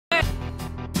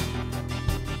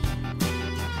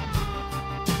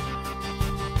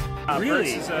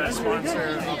Really? Birks is a sponsor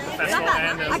of the festival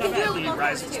and of the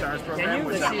Rise of Stars program,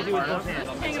 which I'm a part of.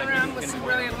 Hanging around with some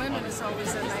brilliant women is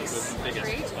always a nice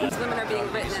treat. Women are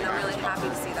being written, and I'm really happy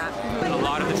to see that. A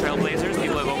lot of the trailblazers,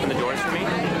 people who have opened the doors for me,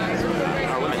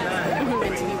 are women.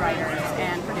 TV writers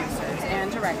and producers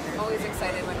and directors. Always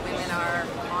excited when women are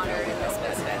honored in this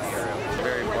business.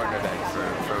 Very important event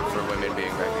for women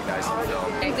being recognized in film.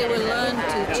 I think they will learn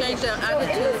to change their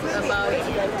attitude about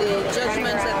the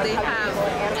judgments that they have.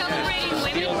 Celebrating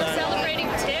women, we're celebrating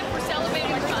TIFF, we're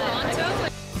celebrating Toronto.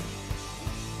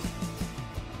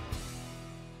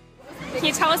 Can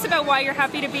you tell us about why you're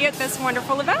happy to be at this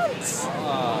wonderful event?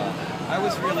 I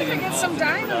was really Get involved. some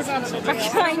diamonds out of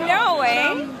it. I know,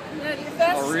 eh?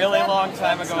 A really long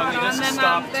time ago, and we just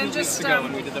stopped 2 then weeks ago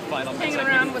when we did the final. Hanging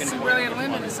around with some brilliant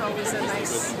women is always a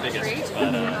nice treat.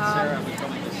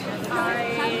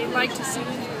 I like to see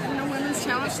women's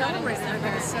talent celebrated. I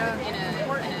think it's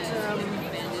important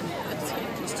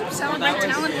just to celebrate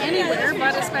talent anywhere,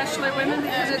 but especially women,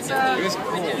 because it's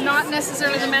not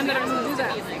necessarily the men that are going to do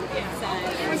that.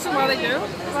 Once in a while they do,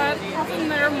 but often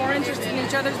they're more interested in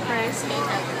each other's praise,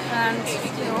 and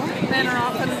men are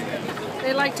often,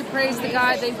 they like to praise the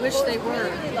guy they wish they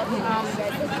were.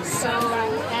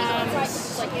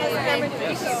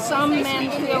 Some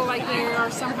men feel like they are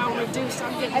somehow reduced.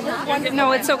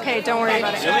 No, it's okay. Don't worry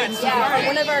about it. Yeah,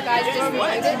 one of our guys just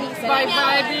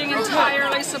by being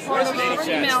entirely supportive of a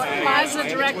female as a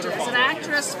director. As an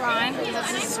actress, fine,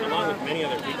 because this is sort of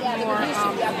more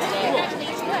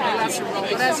lesser role.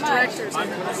 But as directors,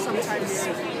 sometimes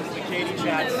a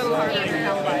little harder to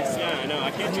come by.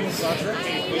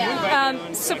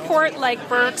 Support like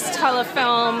Birks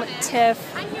Telefilm, TIFF.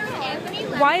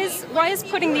 Why is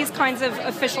putting these kinds of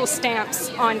official stamps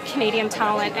on Canadian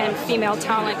talent and female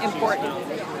talent important?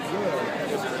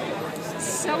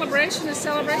 Celebration is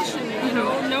celebration.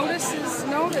 Notice is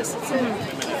notice.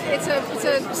 It's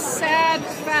a sad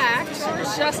fact.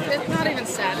 It's not even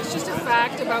sad. It's just a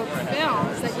fact about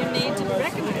films that you need to be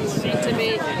recognized. You need to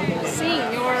be seen.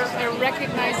 Your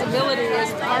recognizability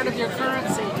is part of your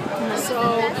currency. So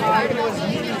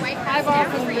I've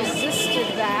often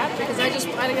resisted that because I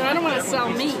don't want to sell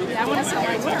me. I want to sell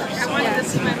my work. I want to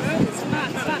see my movie. It's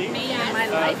not me and my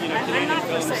life. I'm not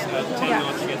for sale. Yeah.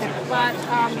 But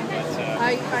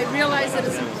I realize that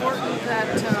it's important that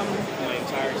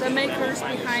the makers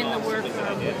behind the work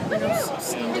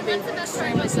seem to be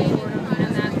extremely supportive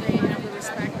and that they have the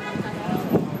respect.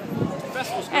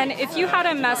 And if you had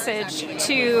a message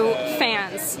to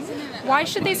fans, why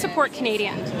should they support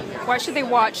Canadian? Why should they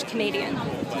watch Canadian?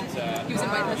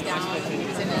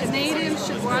 Canadians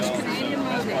should watch Canadian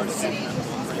movies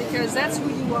because that's who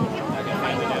you are.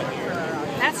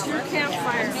 That's your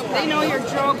campfire. They know your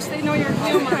jokes, they know your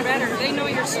humor better, they know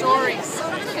your stories.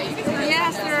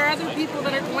 Yes, there are other people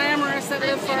that are glamorous that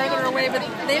live farther away, but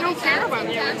they don't care about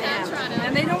you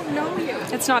and they don't know you.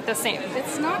 It's not the same.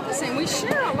 It's not the same. We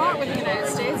share a lot with the United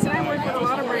States, and I work with a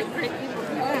lot of great people in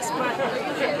the US, but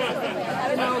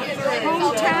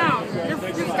hometown,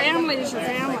 your family is your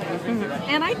family.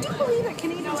 And I do believe that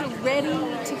Canadians are ready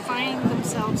to find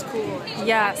themselves cool.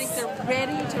 Yes. I think they're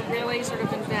ready to really sort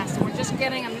of invest. And we're just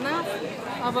getting enough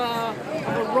of a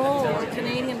role in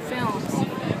Canadian films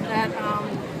that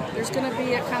there's going to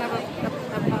be a kind of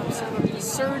a sort of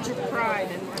surge of pride.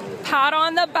 Pat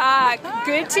on the back.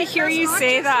 Good to hear you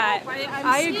say that.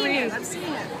 I agree. I'm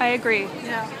seeing it. I agree.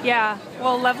 Yeah.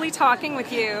 Well, lovely talking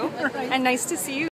with you, and nice to see you.